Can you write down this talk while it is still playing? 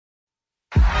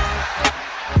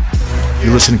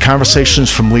You listen to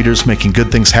conversations from leaders making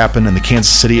good things happen in the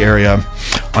Kansas City area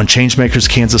on Changemakers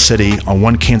Kansas City on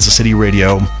One Kansas City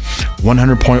Radio,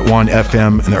 100.1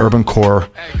 FM in the urban core,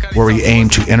 where we aim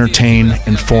to entertain,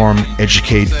 inform,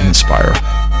 educate, and inspire.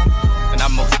 And I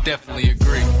most definitely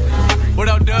agree. What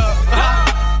up, Doug?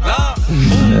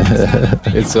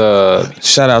 It's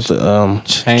shout out to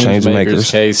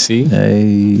Changemakers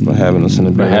KC for having us in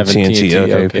the building.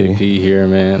 TNTLKP here,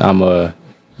 man. I'm a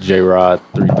J-Rod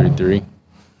 333.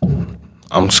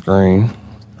 I'm Screen.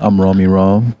 I'm Romy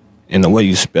Rom. And the way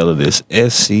you spell it is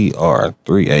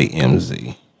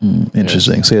SCR3AMZ.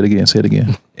 Interesting. Yes. Say it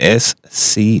again.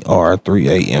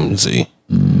 SCR3AMZ.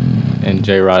 And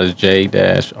J-Rod is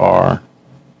J-R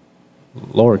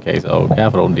lowercase O,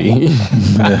 capital D.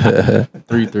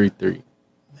 333.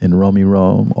 And Romy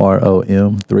Rom,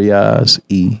 R-O-M, 3 I's,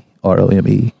 E,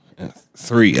 R-O-M-E.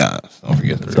 3 I's. Don't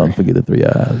forget the 3. Don't forget the 3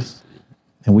 I's.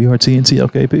 And we are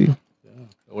TNTLKP.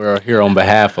 We're here on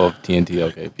behalf of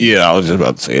TNTLKP. Yeah, I was just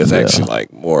about to say it's actually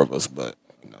like more of us, but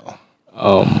you know.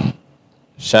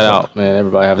 Shout out, man.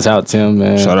 Everybody have us out, Tim,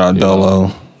 man. Shout out Dolo.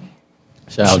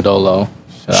 Shout out Dolo.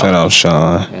 Shout out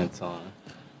Sean. Anton.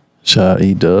 Shout out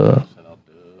E-Dub. Shout out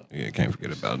Dub. Yeah, can't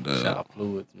forget about Dub. Shout out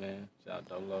Fluids, man. Shout out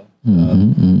Dolo.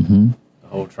 The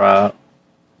whole tribe,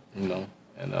 you know.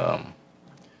 And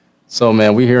so,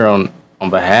 man, we here on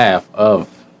behalf of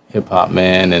hip hop,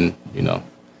 man, and you know,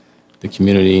 the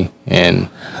community. And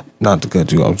not to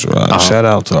cut you off, Gerard. Shout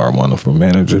out to our wonderful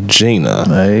manager, Gina.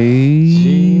 Hey,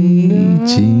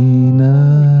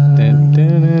 Gina.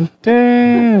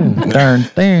 Darn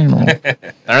thing.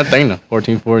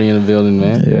 1440 in the building,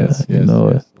 man. Yes, you know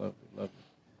it. Love it.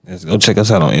 Yes, go check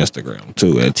us out on Instagram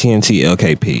too at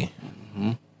TNTLKP.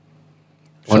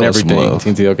 On everything.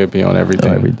 TNTLKP on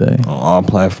everything. Everything. On all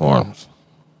platforms.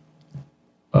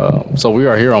 So we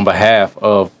are here on behalf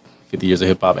of 50 years of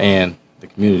hip hop and the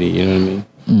community, you know what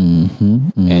I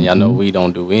mean? And y'all know we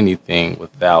don't do anything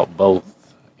without both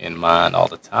in mind all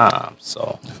the time.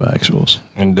 So Factuals.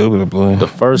 Indubitably. the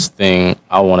first thing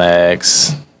I want to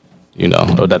ask, you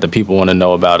know, or that the people want to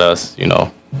know about us, you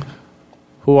know,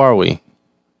 who are we?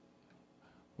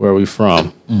 Where are we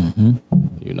from?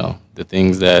 You know, the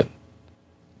things that,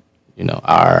 you know,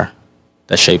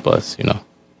 that shape us, you know.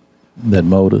 That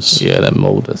mold us. Yeah, that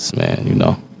mold us, man, you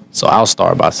know. So I'll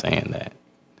start by saying that.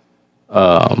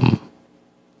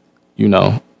 You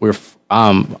know,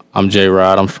 I'm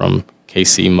J-Rod, I'm from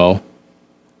KC Mo.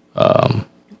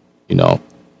 You know,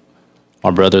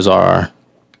 my brothers are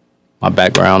my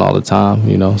background all the time,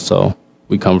 you know, so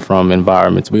we come from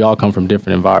environments. We all come from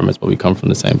different environments, but we come from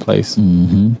the same place.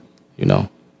 You know.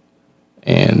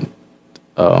 And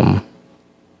you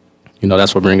know,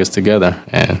 that's what brings us together.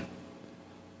 And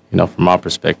you know, from our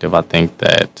perspective, I think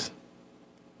that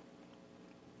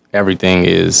everything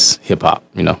is hip hop,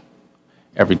 you know.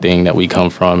 Everything that we come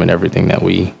from and everything that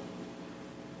we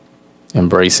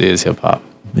embrace is hip hop.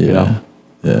 Yeah. You know?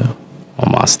 Yeah.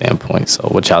 On my standpoint. So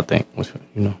what y'all think?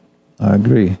 You know. I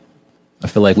agree. I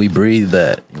feel like we breathe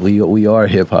that. We are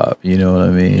hip hop, you know what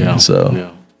I mean? Yeah.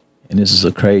 So and this is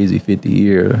a crazy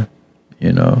 50-year,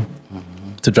 you know.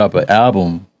 To drop an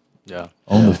album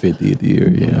on the 50th year,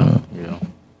 you know. Yeah.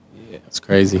 It's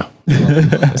crazy.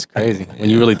 It's crazy. When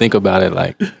you really think about it,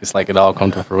 like it's like it all come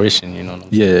to fruition, you know what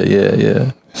I'm saying?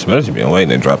 Yeah. Especially been waiting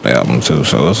to drop the album too,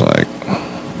 so it's like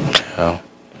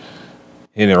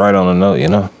hit it right on the note, you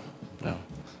know. Yeah.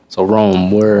 So Rome,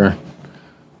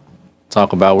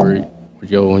 talk about where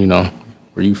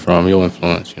you from, your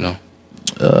influence, you know.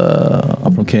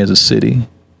 I'm from Kansas City,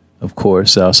 of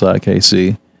course, Southside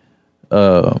KC.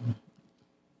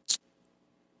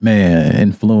 Man,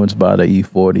 influenced by the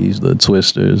E40s, the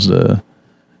Twisters,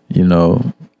 you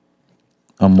know,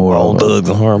 I'm more Bone Thugs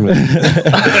and Harmony.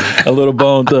 a little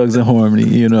Bone Thugs and Harmony,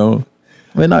 you know.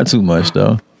 I mean, not too much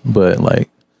though, but like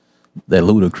that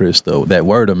Ludacris though, that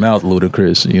word of mouth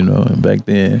Ludacris, you know, and back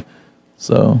then.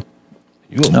 So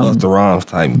you a Busta Rhymes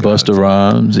type guy. Busta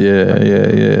Rhymes, yeah. I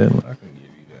can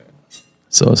give you that.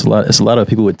 So it's a lot of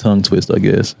people with tongue twist, I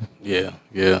guess. Yeah.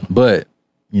 But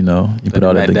you know, you put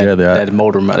all that together. I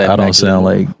don't sound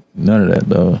like none of that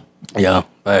though. Yeah,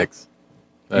 facts.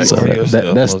 So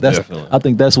that's I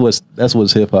think that's what's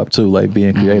hip hop too, like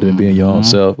being creative and being your own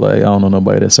self. Like I don't know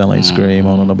nobody that sound like Scream. I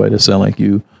don't know nobody that sound like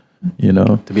you. You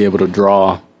know, to be able to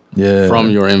draw from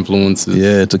your influences.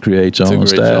 Yeah, to create your own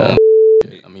style.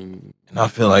 I mean, and I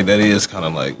feel like that is kind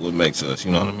of like what makes us,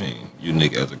 you know what I mean,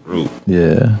 unique as a group.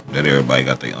 Yeah, that everybody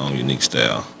got their own unique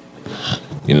style.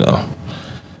 You know,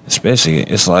 especially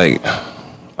it's like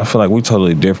I feel like we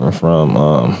totally different from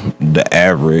the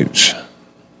average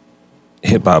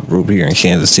hip hop group here in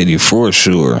Kansas City for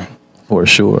sure. For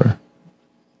sure.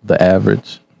 the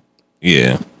average.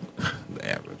 Yeah, the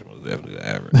average was definitely the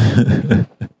average.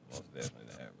 Most definitely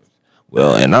the average.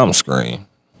 Well, and I'm Scream.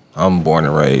 I'm born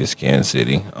and raised Kansas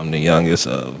City. I'm the youngest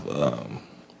of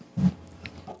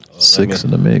 6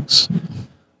 in the mix.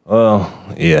 well,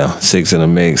 yeah, 6 in the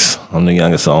mix. I'm the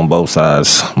youngest on both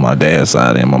sides, my dad's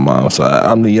side and my mom's side.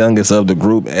 I'm the youngest of the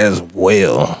group as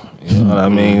well. You know what I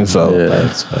mean? So Yeah,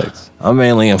 facts. I'm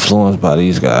mainly influenced by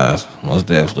these guys, most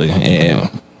definitely.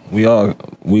 And we all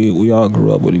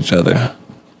grew up with each other.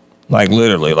 Like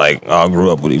literally, like all grew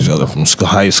up with each other from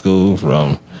high school,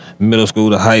 from middle school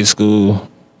to high school.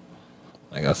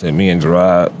 Like I said, me and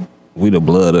Gerard, we the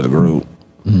blood of the group.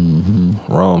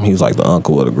 Mm-hmm. Rome, he's like the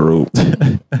uncle of the group.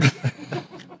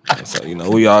 So, you know,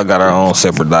 we all got our own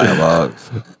separate dialogues.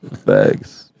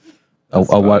 Facts. I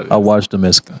watched them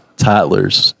as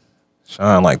toddlers.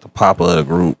 Sean like the papa of the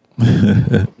group.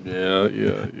 Yeah.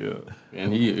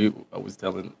 And he I was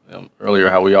telling earlier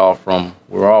how we're all from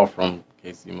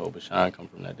KC Mo, but Sean come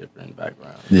from that different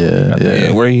background.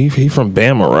 Yeah, where he from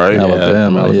Bama, right?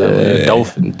 Alabama. Yeah.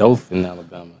 Dothan,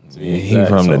 Alabama. Yeah, he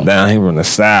from the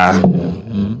south.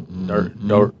 Mm-hmm.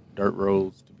 Dirt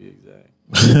roads to be exact.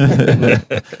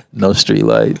 No street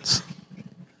lights.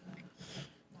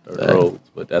 Dirt roads,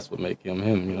 but that's what make him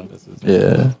him. You know, that's his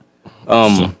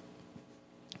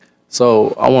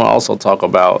So I want to also talk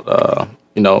about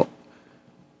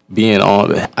being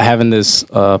on having this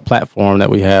platform that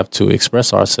we have to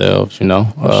express ourselves.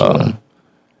 How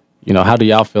do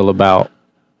y'all feel about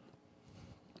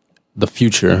the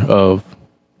future of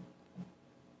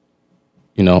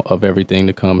everything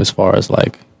to come, as far as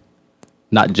like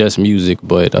not just music,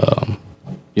 but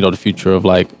the future of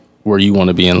like where you want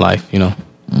to be in life, I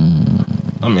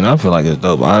mean, I feel like it's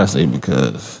dope, honestly,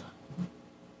 because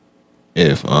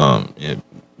if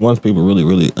once people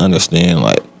really understand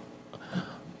like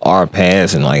our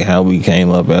past and like how we came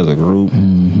up as a group,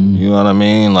 you know what I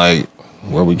mean, like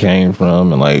where we came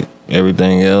from and like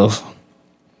everything else,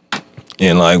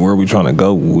 and like where we trying to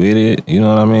go with it, you know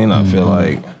what I mean. I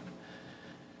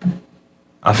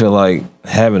feel like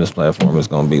having this platform is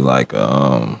gonna be like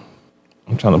I'm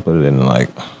trying to put it in like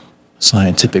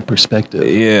scientific perspective.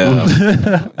 Yeah.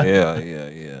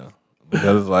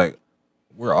 Because it's like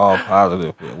we're all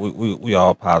positive. We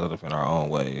all positive in our own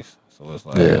ways. So it's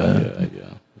like yeah,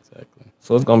 exactly.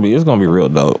 So it's gonna be real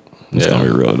dope. It's gonna be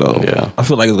real dope. Yeah. I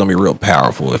feel like it's gonna be real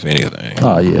powerful, if anything.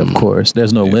 Oh yeah, of course.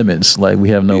 There's no limits. Like we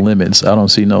have no limits. I don't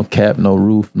see no cap, no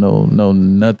roof, no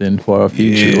nothing for our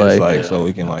future. Yeah, like so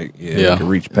we can we can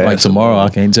reach past. Like tomorrow, I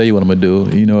can't tell you what I'm gonna do.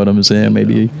 You know what I'm saying?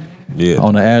 Maybe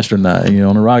on an astronaut,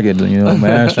 on a rocket, I'm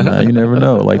an astronaut. You never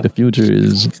know. Like the future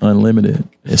is unlimited,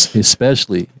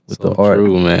 especially with the art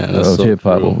of hip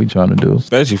hop. What we trying to do,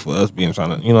 especially for us you know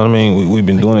what I mean. We've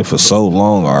been doing it for so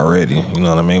long already. You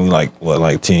know what I mean. We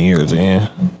like 10 years in,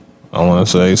 I want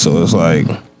to say. So it's like.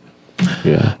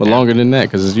 Yeah, but longer than that,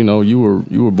 because you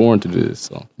were born to do this.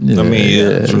 So I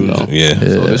mean, true. So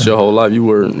this your whole life. You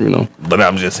were, But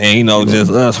I'm just saying,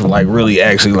 just us for like really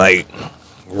actually like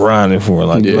grinding for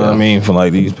like you know what I mean, for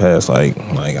like these past like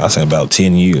I said about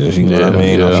 10 years. You know what I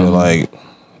mean. I feel like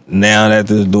now that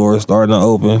this door is starting to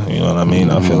open, you know what I mean.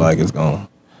 I feel like it's gonna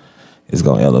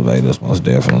elevate us most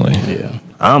definitely. Yeah,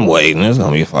 I'm waiting. It's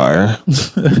gonna be fire.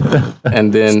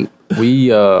 And then we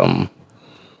want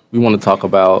to talk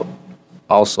about.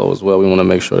 Also, as well, we want to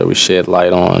make sure that we shed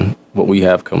light on what we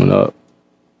have coming up.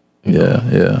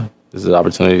 Yeah. This is an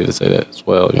opportunity to say that as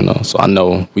well, So I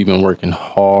know we've been working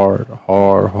hard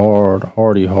on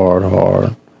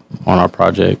our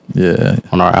project. Yeah.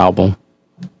 On our album.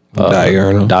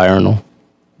 Diurnal. Diurnal.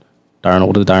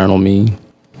 What does diurnal mean?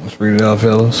 Let's read it out,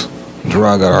 fellas.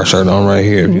 Gerard got our shirt on right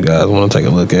here. If you guys want to take a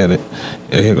look at it.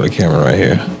 Yeah, here go the camera right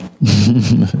here.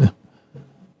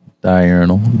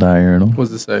 Diurnal.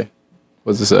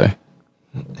 What's it say?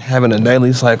 Having a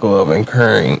daily cycle of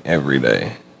incurring every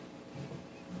day.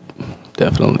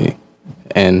 Definitely.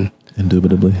 And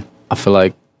indubitably, I feel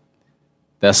like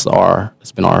it's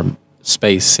been our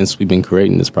space since we've been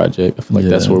creating this project. I feel like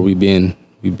that's where we've been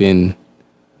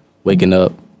waking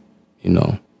up,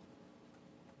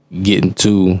 getting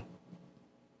to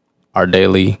our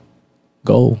daily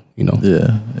goal,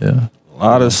 Yeah. A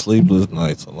lot of sleepless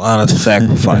nights, a lot of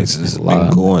sacrifices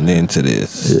been going into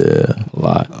this. Yeah. A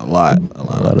lot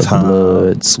of time.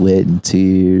 Blood, sweat, and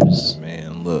tears.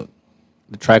 Man, look.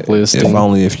 The track listing. If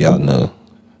only if y'all know.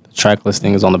 The track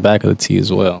listing is on the back of the tee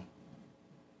as well.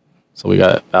 So we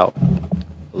got about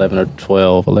 11 or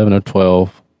 12. 11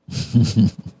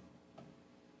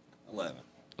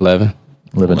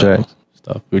 tracks.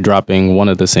 Stuff. We're dropping one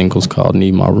of the singles called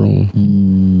Need My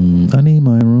Room. I Need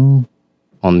My Room.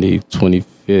 On the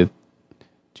 25th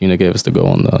Gina gave us to go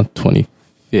on the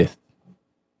 25th.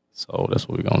 So that's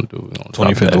what we're gonna do. We're gonna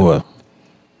 25th of what?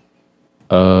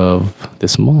 Of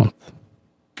this month.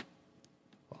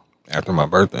 After my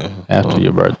birthday. After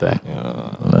your birthday.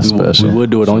 Yeah. That's special. We would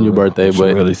do it on your birthday,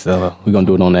 but really sell it. we're gonna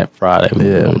do it on that Friday.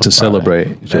 Yeah, to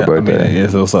celebrate your birthday. Yeah,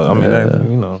 so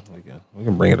you know, we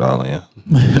can bring it all in.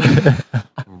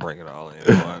 Bring it all in.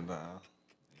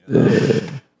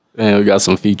 And we got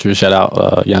some features. Shout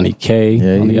out Yanni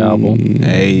K on the album.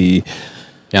 Hey,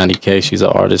 Yanni K, she's an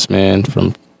artist, man,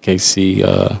 from KC.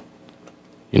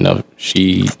 You know,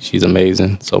 she's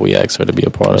amazing. So we asked her to be a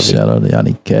part of it. Shout out to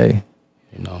Yanni K.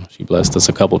 You know, she blessed us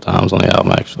a couple times on the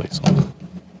album, actually. So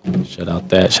shout out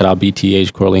that. Shout out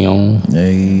BTH Corleone.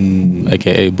 Hey.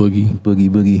 AKA Boogie.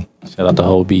 Boogie. Shout out the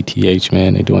whole BTH,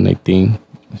 man. They doing their thing.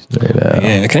 Straight out.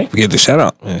 yeah, I can't forget to shout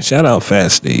out, man. Shout out Fat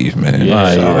Steve, man.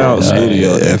 Yeah, Shout out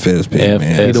Studio yeah. FSP,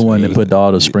 man. He the one that put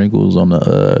all the sprinkles on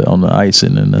the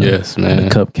icing and the, Yes, man. and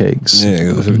the cupcakes.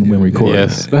 Yeah, when recording.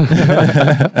 Yes.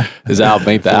 His album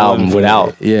ain't the album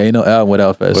without. Yeah, ain't no album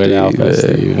without Fat Steve. Without Fat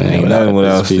Steve, man. Nothing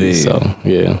without Steve. So,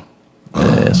 yeah.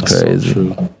 It's crazy. So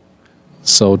true.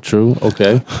 So true.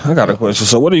 Okay. I got a question.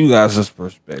 So, what are you guys'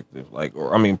 perspective, like,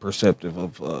 or I mean, perceptive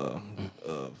of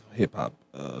hip hop's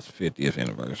 50th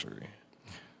anniversary?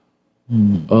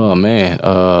 Oh man,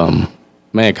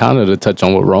 kind of to touch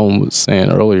on what Rome was saying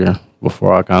earlier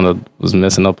before I kind of was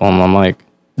messing up on my mic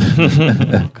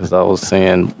because I was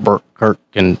saying Burt, Kirk,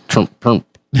 and Trump.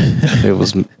 It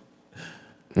was, you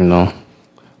know,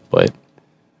 but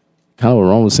kind of what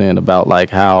Rome was saying about like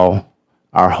how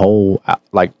our whole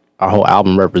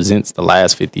album represents the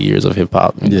last 50 years of hip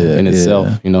hop in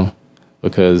itself, you know,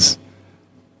 because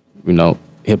you know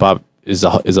hip hop is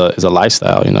a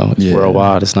lifestyle, you know. It's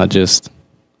worldwide. It's not just,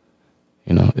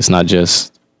 you know, it's not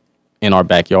just in our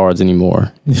backyards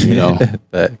anymore, you know.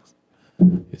 Facts.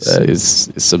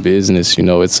 It's a business, you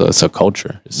know. It's a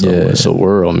culture. It's a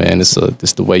world, man. It's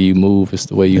the way you move. It's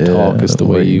the way you talk. It's the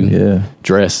way you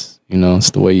dress. You know.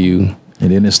 It's the way you.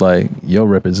 And then it's like your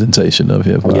representation of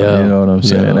hip hop. Yeah. You know what I'm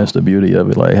saying? Yeah. That's the beauty of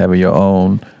it, like having your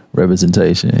own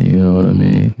representation. You know what I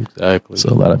mean? Exactly. So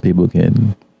a lot of people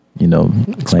can, you know,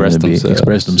 express themselves.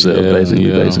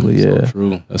 Basically. So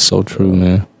true. That's so true,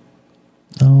 man.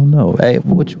 I don't know. Hey,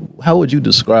 how would you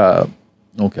describe?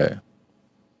 Okay.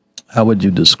 How would you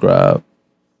describe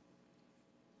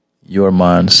your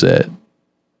mindset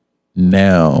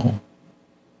now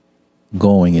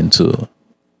going into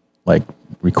like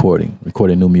recording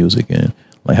new music, and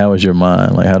like how is your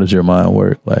mind? Like how does your mind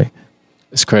work? Like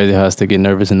it's crazy how I still get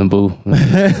nervous in the booth.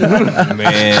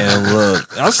 Man, look,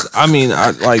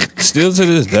 I like still to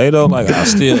this day though, like I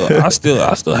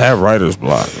still have writer's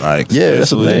block. Like that's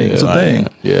the thing. It's a thing.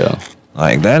 Yeah.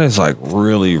 Like that is like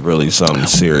really, really something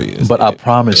serious. But I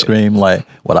promise, Scream, like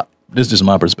this is just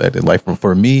my perspective. Like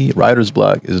for me, writer's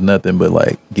block is nothing but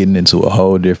like getting into a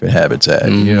whole different habitat.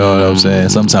 You know what I'm saying?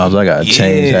 Sometimes I gotta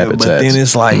change habitats. But then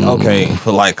it's like okay,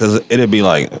 for like, cause it'd be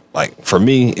like for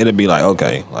me, it'd be like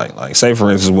okay, like say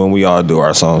for instance when we all do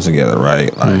our songs together,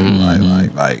 right?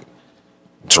 Like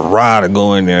Gerard to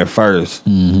go in there first.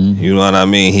 You know what I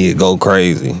mean? He'd go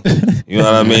crazy. You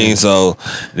know what I mean? So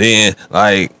then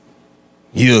like.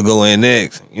 You'll go in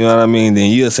next, you know what I mean?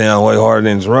 Then you'll sound way harder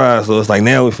than Gerard. So it's like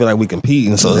now we feel like we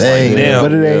competing. So it's like now,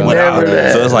 but it ain't never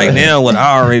that. So it's like now what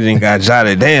I already got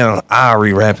jotted down, I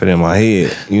re-rap it in my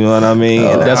head. You know what I mean?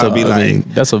 That's a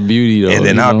beauty though. And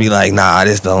then I'll be like, nah,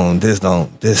 this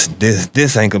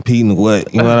ain't competing with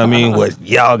what, you know what I mean? What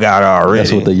y'all got already.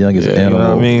 That's what the youngest animal. You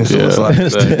know what I mean? So it's like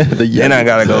then I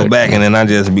gotta go back and then I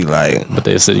just be like, but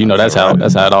they said, you know, that's how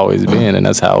it always been, and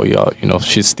that's how we all, you know,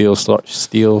 shit still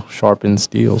sharpens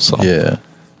steel. So you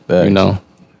know,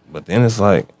 but then it's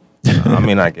like, I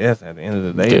mean, I guess at the end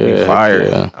of the day, we fired.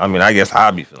 Yeah. I mean, I guess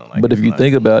I'll be feeling like. But if you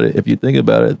think about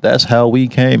it, that's how we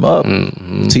came up,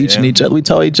 teaching each other. We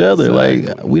taught each other.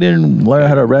 Like we didn't learn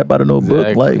how to rap out of no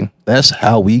book. Like that's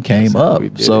how we came up.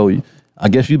 So I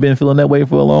guess you've been feeling that way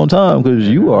for a long time because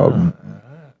you are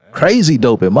crazy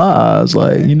dope in my eyes.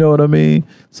 Like you know what I mean.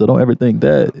 So don't ever think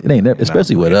that it ain't never,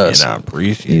 especially with us. And I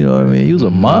appreciate. You know what I mean. You was a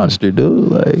monster,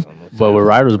 dude. Like. But with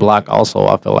writer's block also,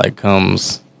 I feel like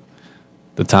comes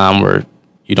the time where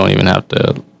you don't even have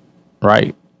to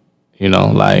write. You know,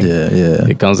 like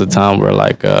it comes a time where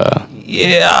like I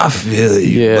feel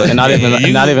you. Yeah, and not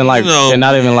even like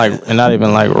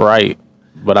write.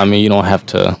 But I mean, you don't have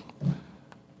to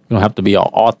be an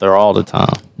author all the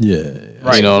time. Yeah.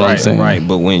 Right, you know what I'm saying? Right,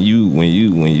 but when you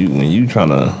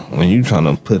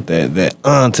tryna put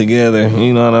that together,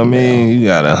 you know what I mean? You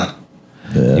gotta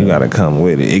come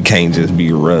with it. It can't just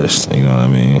be rushed, you know what I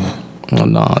mean? Well,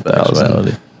 no, that was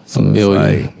A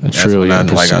million, a trillion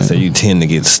percent. Like I said, you tend to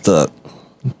get stuck.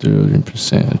 A trillion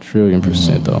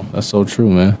percent though. That's so true,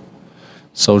 man.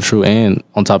 So true. And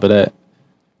on top of that,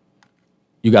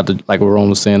 you got to, like what Ron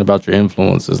was saying about your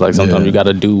influences. Like sometimes you got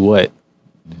to do what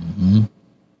you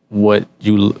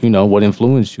know, what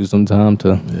influenced you sometime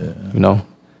to, you know,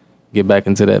 get back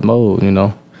into that mode, you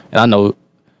know. And I know,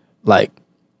 like,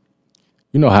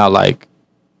 you know how, like,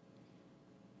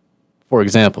 for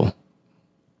example,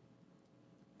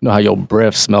 you know how your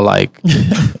breath smell like,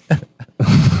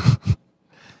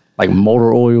 like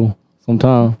motor oil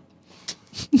sometimes.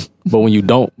 But when you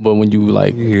don't, but when you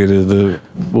like,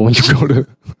 but when you go to,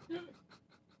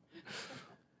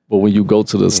 but when you go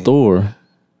to the store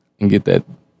and get that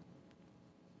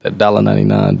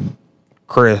 $1.99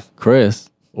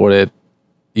 Crest, or that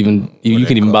even you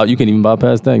can even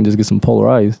bypass that and just get some Polar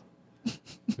Ice.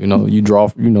 You know, you draw,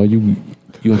 you know, you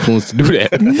influence to do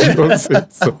that. You know what I'm saying?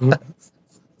 So,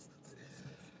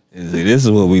 this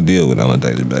is what we deal with on a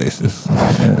daily basis.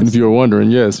 and if you were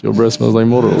wondering, yes, your breath smells like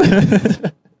motor oil.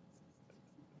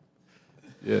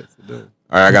 Yes, it does.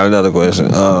 All right, I got another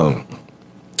question.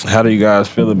 How do you guys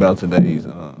feel about today's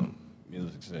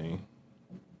music scene?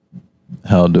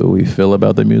 How do we feel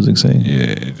about the music scene?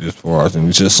 Yeah, just for us, and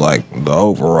it's just like the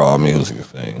overall music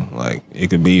scene. Like it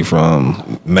could be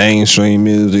from mainstream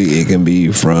music, it can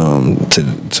be from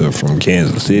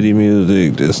Kansas City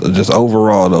music. Just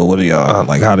overall though, what do y'all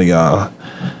like? How do y'all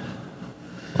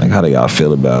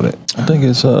feel about it? I think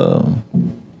it's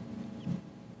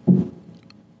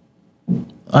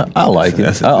I like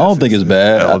it. I don't think it's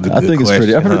bad. I think it's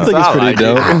pretty. I think it's pretty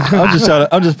dope.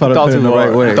 I'm just putting it in the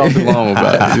right way. Thought too long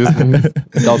about it.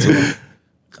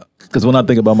 Because when I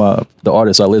think about the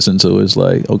artists I listen to, it's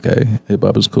like, okay, hip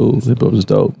hop is cool. Hip hop is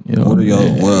dope. You know. What are y'all?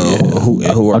 Who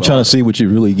are I'm trying to see what you're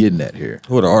really getting at here.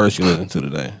 Who are the artists you listen to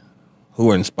today?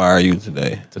 Who inspire you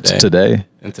today? Today.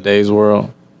 In today's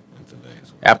world.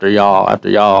 After y'all,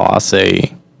 I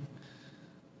say.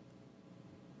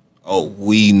 Oh,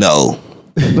 we know.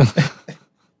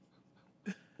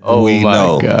 Oh we my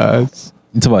know. God!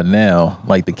 You talking about now,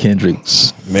 like the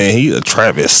Kendricks? Man, he's a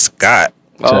Travis Scott.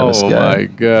 Oh my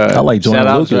God! I like Joyner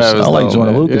Lucas. Travis, I like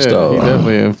Joyner Lucas though. He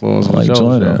definitely influenced I me. like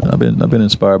Joyner. I've been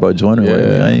inspired by Joyner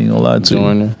lately. I ain't gonna lie to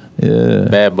Joyner. you. Yeah.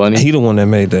 Bad Bunny. He the one that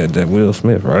made that Will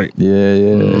Smith, right?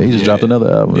 Yeah. He just dropped another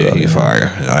album. Yeah, he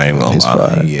fire. I ain't gonna He's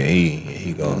lie. fire. Yeah,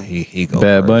 he go.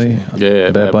 Bad Bunny.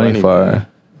 Yeah, Bad Bunny fire.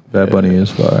 Bad Bunny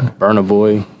is fire. Burna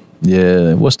Boy.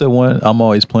 Yeah. What's the one I'm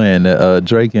always playing? That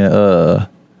Drake and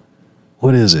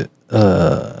what is it?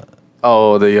 The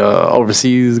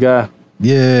overseas guy.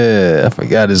 Yeah, I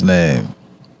forgot his name.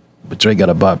 But Drake got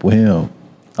a bop with him.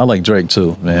 I like Drake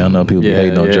too, man. I know people be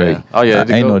hating on Drake. Oh yeah,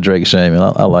 ain't no Drake shaming.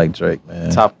 I like Drake,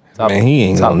 man. Top. Man, he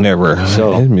ain't gonna never.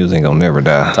 Sure. His music ain't gonna never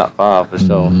die. Top 5 for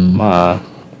sure.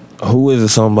 Who is it?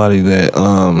 Somebody that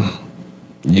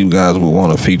you guys would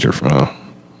want to feature from?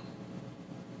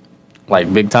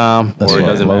 Like big time, That's or it what,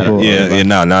 doesn't local? matter. Yeah,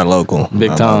 not local. Big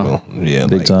not time. Local. Yeah,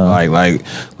 Big time. Like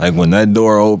when that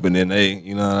door opened and they,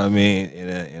 you know what I mean,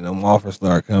 and them offers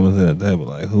start coming to the table.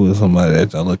 Like, who is somebody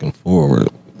that y'all looking forward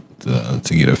to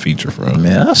get a feature from?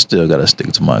 Man, I still gotta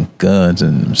stick to my guns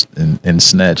and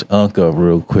snatch Unc up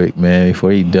real quick, man,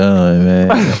 before he done,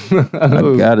 man.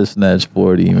 I gotta snatch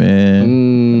 40,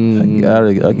 man.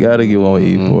 I gotta get one with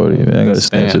E40, man. I gotta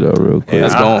snatch it up real quick.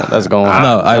 That's going.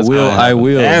 No, I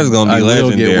will. That's gonna be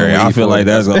legendary. I feel like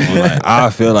that's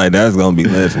gonna be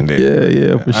legendary.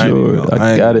 Yeah, for sure.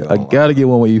 I gotta get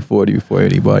one with E40 before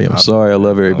anybody. I'm sorry, I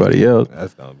love everybody else.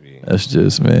 That's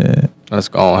just, man. That's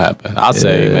gonna happen. I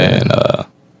say, man.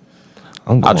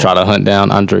 I try to hunt down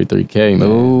Andre 3K, man,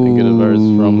 and get a verse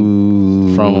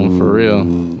from him for real.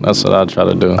 That's what I try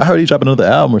to do. I heard he dropped another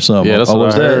album or something. Yeah, that's or what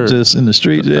was I heard. That just in the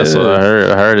street? Yeah. That's what I heard.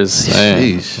 I heard it's.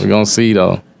 We're gonna see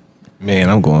though. Man,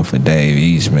 I'm going for Dave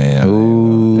East, man.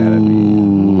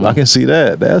 Ooh, I can see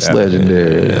that. That's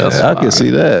legendary. I can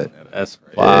see that. That's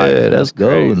fire. Yeah, that's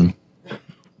golden.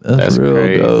 That's real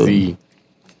crazy.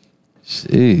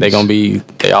 Jeez.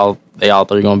 They all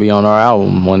three gonna be on our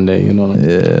album one day. You know what I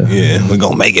mean? Yeah, we're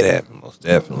gonna make it happen, most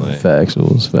definitely.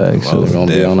 Factuals. They're gonna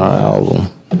be on our album.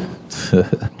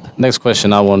 Next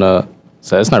question I wanna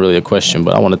say, it's not really a question,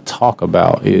 but I wanna talk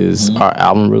about is our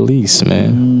album release,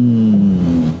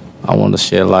 man. I wanna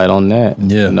shed light on that.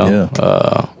 Yeah,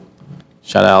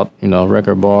 Shout out,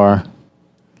 Record Bar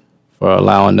for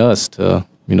allowing us to,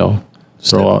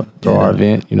 throw our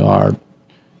event, our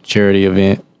charity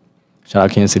event. Shout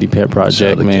out Kansas City Pet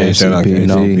Project, man. Shout out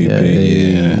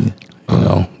KC, You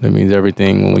know, that means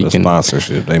everything when we can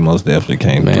sponsorship. They most definitely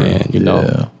came man, through. you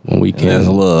know, when we can That's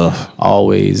love.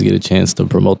 always get a chance to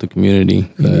promote the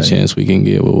community. Any chance we can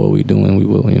get with what we're doing, we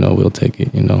will. You know, we'll take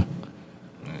it. You know,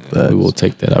 we will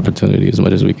take that opportunity as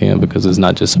much as we can because it's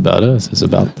not just about us. It's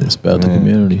about the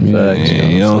community. Facts,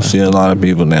 you don't see a lot of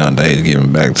people nowadays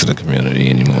giving back to the community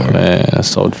anymore. Man, that's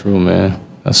so true, man.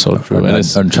 That's so true.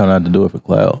 I'm trying not to do it for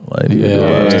clout. Like,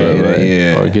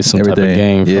 or get some type of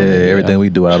game from it. Everything we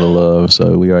do out of love.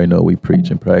 So we already know we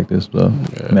preach and practice. So,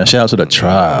 man, shout out to the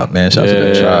tribe, man. Shout out to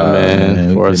the tribe,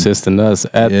 man. For assisting us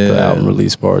at the album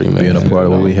release party, man. Being a part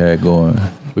of what we had going.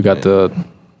 We got to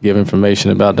give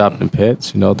information about adopting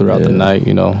pets, you know, throughout the night,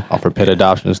 you know, offer pet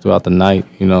adoptions throughout the night,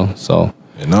 you know, so.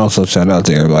 And also shout out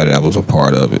to everybody that was a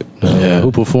part of it.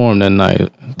 Who performed that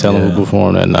night? Tell them who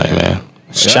performed that night, man.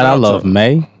 Shout out Love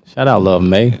May. Shout out Love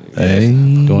May. Hey.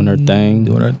 Doing her thing.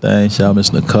 Shout out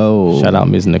Miss Nicole. Shout out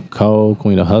Miss Nicole,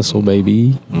 Queen of Hustle,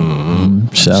 baby.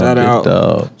 Shout out.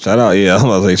 Shout out. Yeah, I'm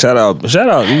about to say shout out. You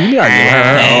gotta give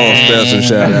her own special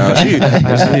shout out.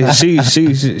 She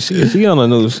on the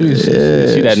new. She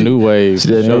that new wave.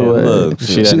 She that new wave. Look,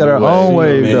 she got her own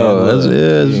wave though.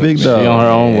 It's big dog. She on her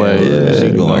own wave.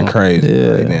 She going crazy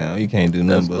right now. You can't do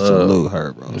nothing but salute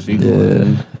her, bro. She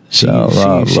going. She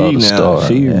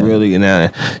really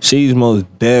now. She's most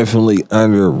definitely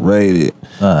underrated.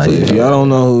 So if y'all don't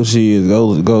know who she is,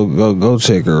 go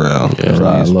check her out.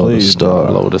 Yeah, please,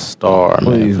 Low the Star,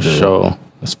 man, for sure.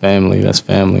 That's family. Yeah,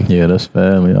 that's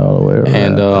family all the way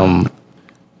around. And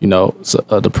you know, so,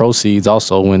 the proceeds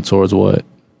also went towards what?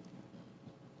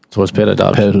 Towards pet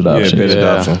adoption.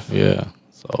 Yeah.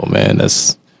 So man,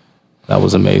 that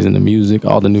was amazing. The music,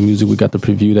 all the new music we got to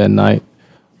preview that night.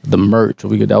 The merch,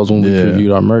 that was when we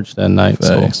previewed our merch that night.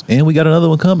 Thanks. So. And we got another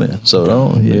one coming.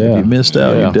 So if you missed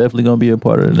out, you're definitely going to be a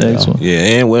part of the next one. Yeah,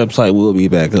 and website will be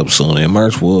back up soon. And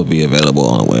merch will be available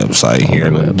on the website here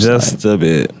in just a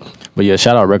bit. But yeah,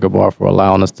 shout out Record Bar for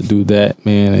allowing us to do that,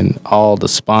 man. And all the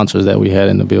sponsors that we had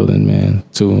in the building, man,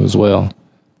 too, as well.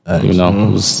 Thanks. You know,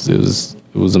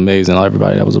 it was amazing.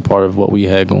 Everybody that was a part of what we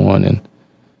had going and,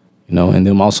 you know, and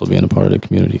them also being a part of the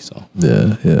community. So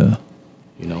yeah.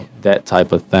 You know, that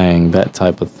type of thing.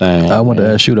 I want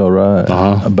to ask you though, Rod,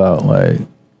 about like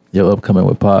your upcoming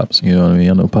with Pops. You know what I mean?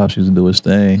 I know Pops used to do his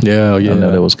thing. Yeah. I know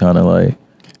that was kind of like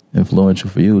influential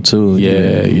for you too.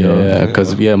 Yeah.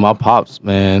 Because my Pops,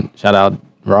 man. Shout out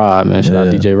Rod, man. Shout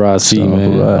out DJ Rod C,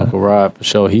 man. Uncle Rod for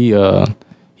sure. He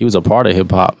was a part of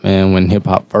hip hop, man. When hip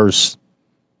hop first,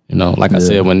 you know, like I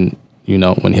said, when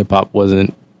hip hop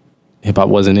wasn't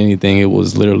anything, it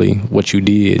was literally what you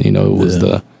did. You know, it was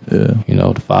you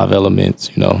know, the 5 elements,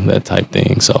 you know, that type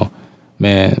thing. So,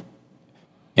 man,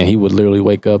 and he would literally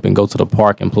wake up and go to the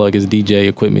park and plug his DJ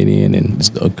equipment in and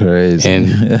so crazy and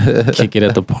kick it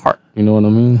at the park. You know what I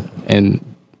mean? And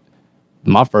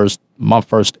my first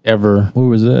ever. Where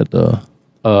was that though?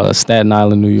 Staten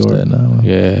Island, New York. Staten Island.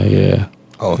 Yeah.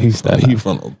 Oh, he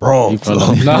from the Bronx.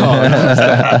 I'm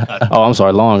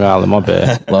sorry, Long Island. My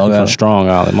bad. Long Island, Strong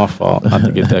Island. My fault. I have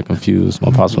to get that confused. My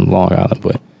pop's from Long Island,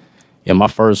 but yeah, my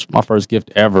first gift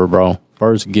ever, bro.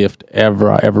 First gift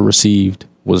ever I ever received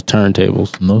was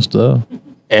turntables. No stuff.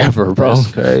 Ever, bro.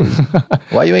 That's crazy.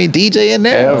 Why you ain't DJ in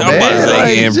there? I'm about to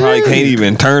say, and probably can't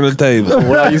even turn the table.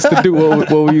 What I used to do, what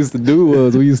we used to do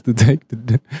was we used to take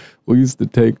the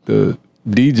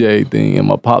DJ thing, and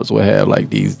my pops would have like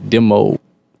these demo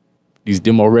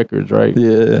records, right?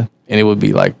 Yeah. And it would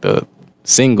be like the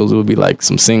singles. It would be like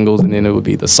some singles, and then it would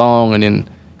be the song, and then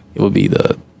it would be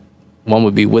one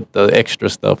would be with the extra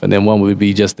stuff, and then one would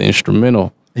be just the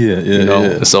instrumental. Yeah. You know?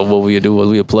 Yeah. So what we would do was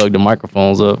we would plug the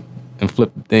microphones up and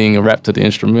flip the thing and rap to the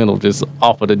instrumental just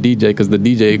off of the DJ, because the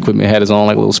DJ equipment had its own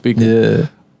like little speaker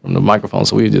from the microphone.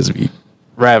 So we'd just be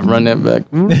run that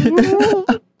back,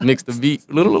 mix the beat.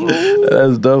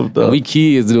 That's dope though. And we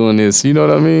kids doing this, you know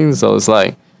what I mean? So it's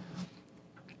like,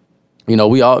 you know,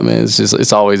 we all, man,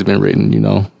 it's always been written, you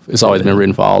know. It's always been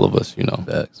written for all of us, you know.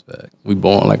 Facts. We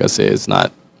born, like I said, it's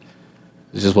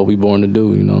just what we born to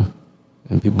do, you know.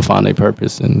 And people find their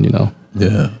purpose and, you know.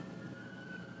 Yeah.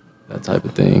 That type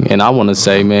of thing. And I want to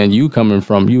say, man, you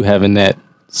having that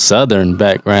Southern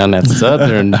background, that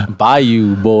Southern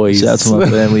Bayou boys. Shout out to my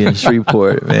family in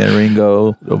Shreveport, man.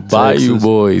 Ringo. The Bayou Texas.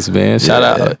 boys, man. Shout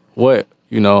out. What,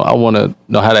 you know, I want to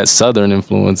know how that Southern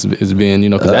influence has been, you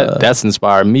know, because that's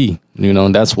inspired me, you know,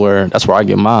 and that's where I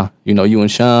get my, you know, you and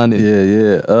Sean.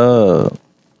 And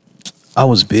I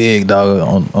was big, dog,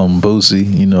 on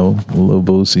Boosie, you know, Lil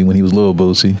Boosie, when he was Lil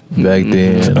Boosie back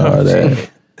then and all that.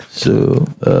 So,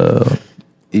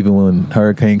 even when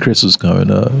Hurricane Chris was coming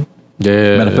up.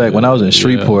 Yeah. Matter of fact, when I was in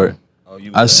Shreveport,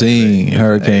 I seen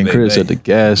Hurricane Chris at the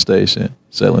gas station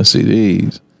selling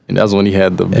CDs. And that's when he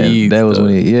had the beads. That was when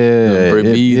he, the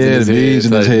beads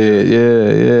in his head.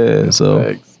 Yeah.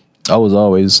 So I was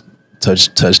always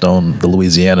touched on the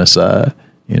Louisiana side.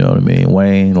 You know what I mean?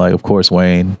 Wayne, like, of course,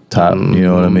 Wayne, top, you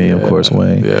know what I mean? Of course,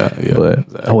 Wayne. Yeah. But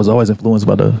exactly. I was always influenced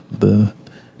by the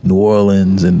New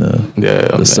Orleans and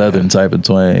the Southern type of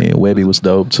twang. Webby was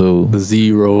dope, too. The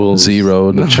Zeros.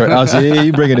 The Trey. I said, yeah,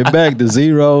 you bringing it back. The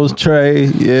Zeros, Trey.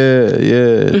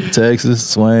 Yeah. Texas,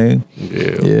 swing.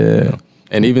 Yeah.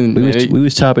 And even... We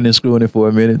was chopping and screwing it for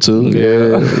a minute, too.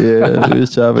 Yeah. We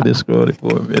was chopping and screwing it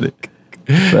for a minute.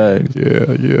 Facts.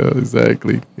 Yeah,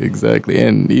 exactly.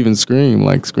 And even Scream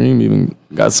even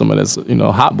got some of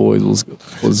that. Hot Boys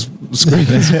was Scream.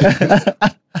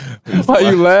 Why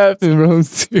you laughing, bro? I'm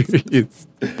serious.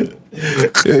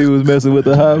 He was messing with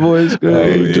the Hot Boys.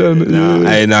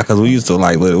 Cause we used to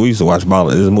watch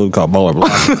Baller. There's a movie called Baller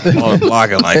Block. Baller Block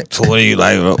at like 20.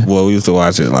 We used to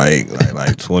watch it like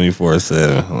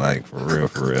 24/7. Like for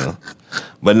real.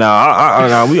 But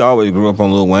now we always grew up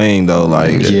on Lil Wayne though.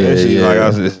 Like like I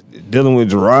was dealing with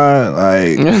Gerard.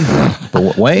 Like,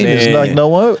 but Wayne is like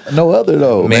no other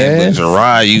though, man. But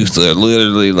Gerard used to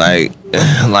literally like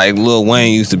Lil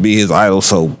Wayne used to be his idol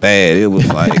so bad. It was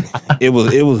like it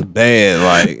was bad.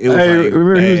 Like it was.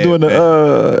 Remember he was doing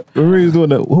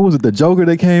the who was it? The Joker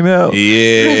that came out.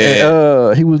 Yeah. And,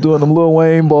 he was doing them Lil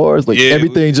Wayne bars. Like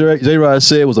everything J-Rod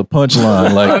said was a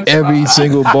punchline. Like every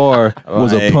single bar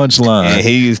was a punchline. And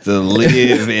he used to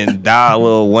live and die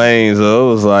Lil Wayne. So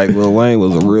it was like Lil Wayne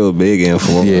was a real big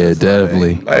influence. Yeah,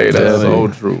 definitely. Hey, that's so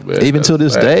true, man. Even to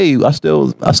this day, I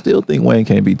still think Wayne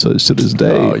can't be touched to this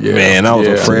day. Oh, yeah. Man, I was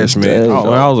a freshman.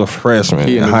 When I was a freshman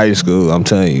in high school, I'm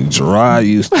telling you, Gerard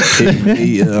used to pick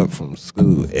me up from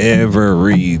school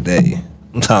every day.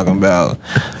 I'm talking about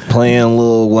playing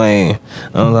Lil Wayne.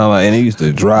 And he used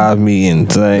to drive me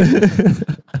insane.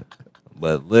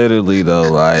 But literally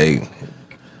though, like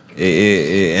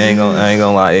it ain't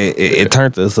gonna lie, it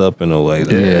turned us up in a way.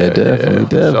 Yeah, definitely.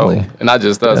 So, and not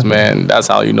just us, man. That's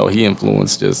how he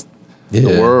influenced just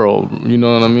the world. You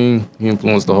know what I mean? He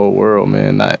influenced the whole world,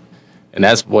 man. And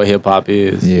that's what hip hop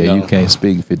is. Yeah, you can't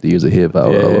speak 50 years of hip hop.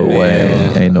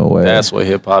 Ain't no way. That's what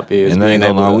hip hop is. And I ain't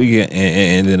gonna lie,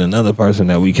 and then another person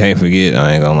that we can't forget.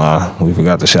 I ain't gonna lie, we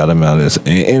forgot to shout him out.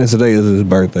 And today is his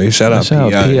birthday. Shout out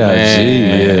P.I.G.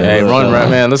 Hey, Run Rap,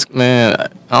 man.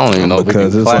 I don't even know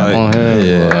because if we can clap on him.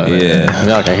 Yeah.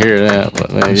 Y'all can hear that,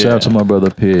 but man, shout out to my brother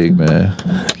Pig, man.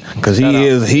 Cause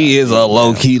he is a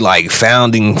low key like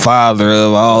founding father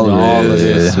of all of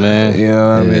this, man. You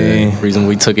know what I mean? Reason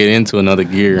we took it into another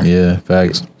gear. Yeah,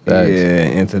 facts. Yeah,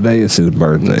 and today is his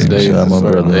birthday. Today is my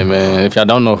birthday, man. If y'all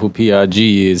don't know who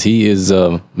P.I.G. is, he is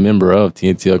a member of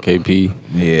TNTLKP.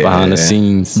 Yeah, behind the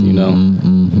scenes, you know.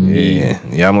 Yeah,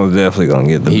 y'all most definitely gonna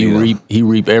get the. He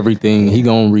reap everything. He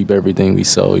gonna reap everything we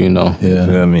sow, you know. Yeah,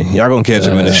 feel me? Y'all gonna catch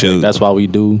him in the shoot. That's why we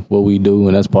do what we do,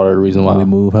 and that's part of the reason why we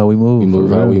move how we move. We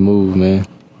move how we move, man.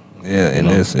 Yeah, and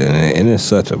it's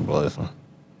such a blessing.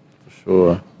 For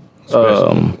sure.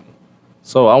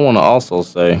 So I want to also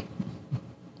say.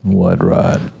 What,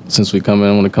 Rod? Since we come in,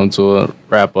 I want to come to a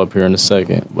wrap up here in a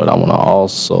second, but I want to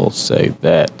also say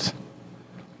that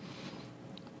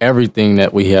everything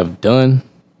that we have done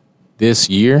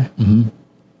this year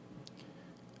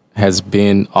has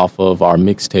been off of our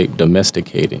mixtape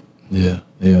Domesticated. Yeah.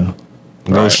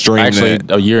 Go stream actually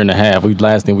that. a year and a half.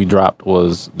 Last thing we dropped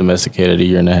was Domesticated a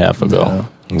year and a half ago.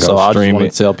 Yeah. So I just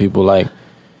want to tell people, like,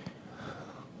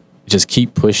 just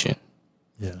keep pushing.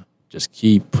 Just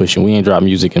keep pushing. We ain't dropped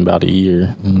music in about a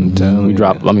year. We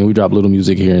drop little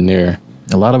music here and there.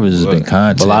 A lot of it has been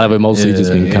content. A lot of it mostly just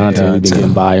been content we've been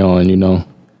getting by on, you know.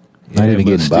 Not even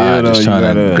getting by, just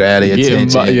trying to grab their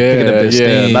attention.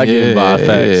 Not getting by,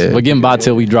 facts. But getting by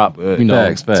till we drop, you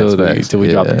know, till we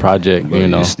drop the project, you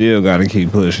know. You still got to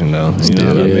keep pushing, though. You know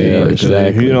what I mean?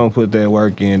 Exactly. If you don't put that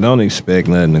work in, don't expect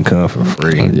nothing to come for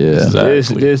free. Yeah.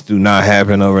 Exactly. This do not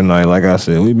happen overnight. Like I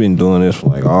said, we've been doing this for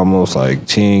like almost like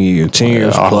 10 years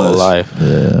plus. Our whole life.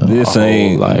 Yeah.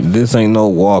 This ain't no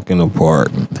walk in the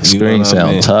park. The screen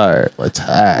sound tired. We're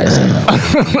tired.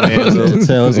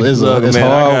 It's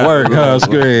hard work.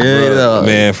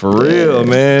 Man, for real,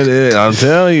 man. I'm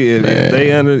telling you,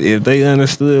 if they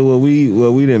understood what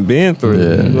we done been through,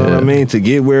 you know what I mean, to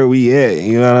get where we at,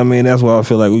 you know what I mean. That's why I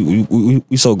feel like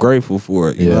we so grateful for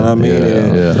it. You know what I mean?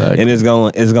 And it's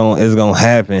gonna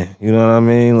happen. You know what I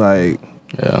mean? Like.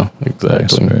 Yeah,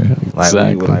 exactly.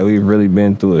 Like we've really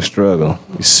been through a struggle.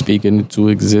 You speaking into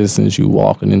existence, you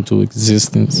walking into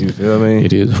existence. You feel me?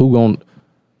 It is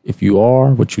if you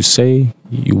are what you say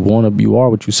you want to be, you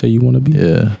are what you say you want to be.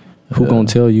 Yeah. Who gonna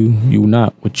tell you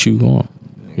not what you want?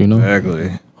 You know?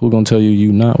 Exactly. Who gonna tell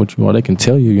you not what you are? They can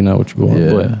tell you you're not what you are.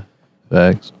 Yeah.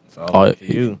 Facts.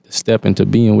 Step into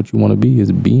being what you want to be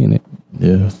is being it.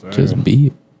 Yeah. Just be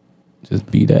it. Just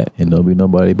be that. And don't be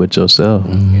nobody but yourself.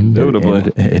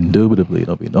 Indubitably. Indubitably.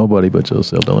 Don't be nobody but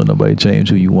yourself. Don't let nobody change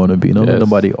who you want to be. Don't let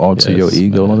nobody alter your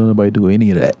ego. Don't let nobody do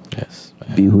any of that. Yes.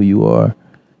 Man. Be who you are.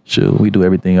 Sure, we do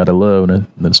everything out of love, and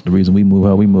that's the reason we move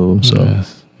how we move. So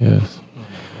yes.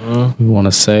 We want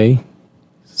to say,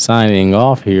 signing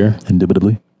off here.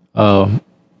 Indubitably. I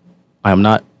am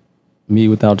not me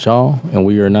without y'all, and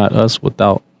we are not us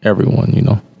without everyone, you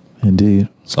know. Indeed.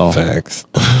 So facts.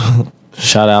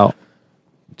 Shout out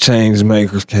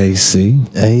Changemakers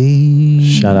KC. Hey.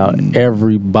 Shout out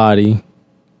everybody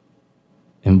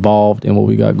involved in what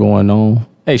we got going on.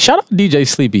 Hey, shout out DJ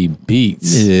Sleepy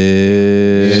Beats.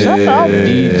 Yeah. Shout out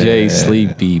DJ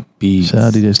Sleepy Beats. Shout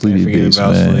out DJ Sleepy Beats,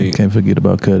 man. Can't forget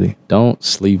about Cuddy. Don't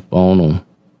sleep on them.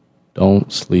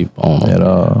 Don't sleep on them. At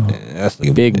all. That's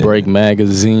Big Break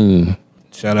Magazine.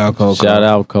 Shout out Coco. Shout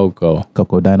out Coco.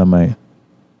 Coco Dynamite.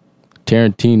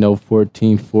 Tarantino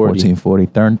 1440. 1440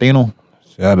 Tarantino.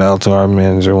 Shout out to our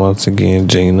manager once again,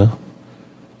 Gina.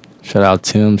 Shout out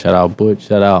Tim. Shout out Butch.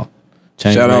 Shout out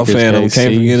Changemakers Shout out Phantom. KC.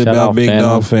 Can't forget about Big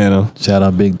Dog Phantom. Shout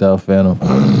out Big Dog Phantom.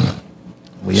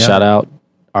 Shout out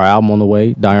our album on the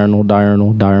way. Diurnal.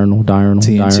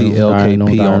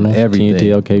 TNTLKP on everything.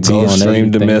 TNTLKP on Stream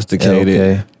everything.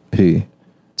 domesticated. LKP.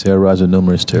 Terrorizing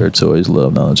numerous territories.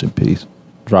 Love, knowledge, and peace.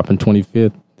 Dropping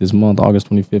 25th this month, August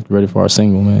 25th. Get ready for our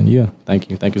single, man. Yeah.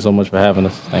 Thank you. Thank you so much for having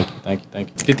us. Thank you.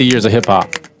 50 years of hip hop.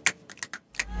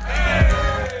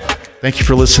 Thank you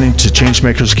for listening to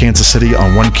Changemakers Kansas City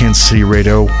on One Kansas City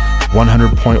Radio,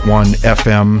 100.1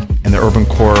 FM in the urban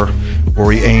core, where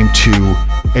we aim to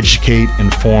educate,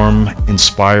 inform,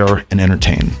 inspire, and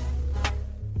entertain.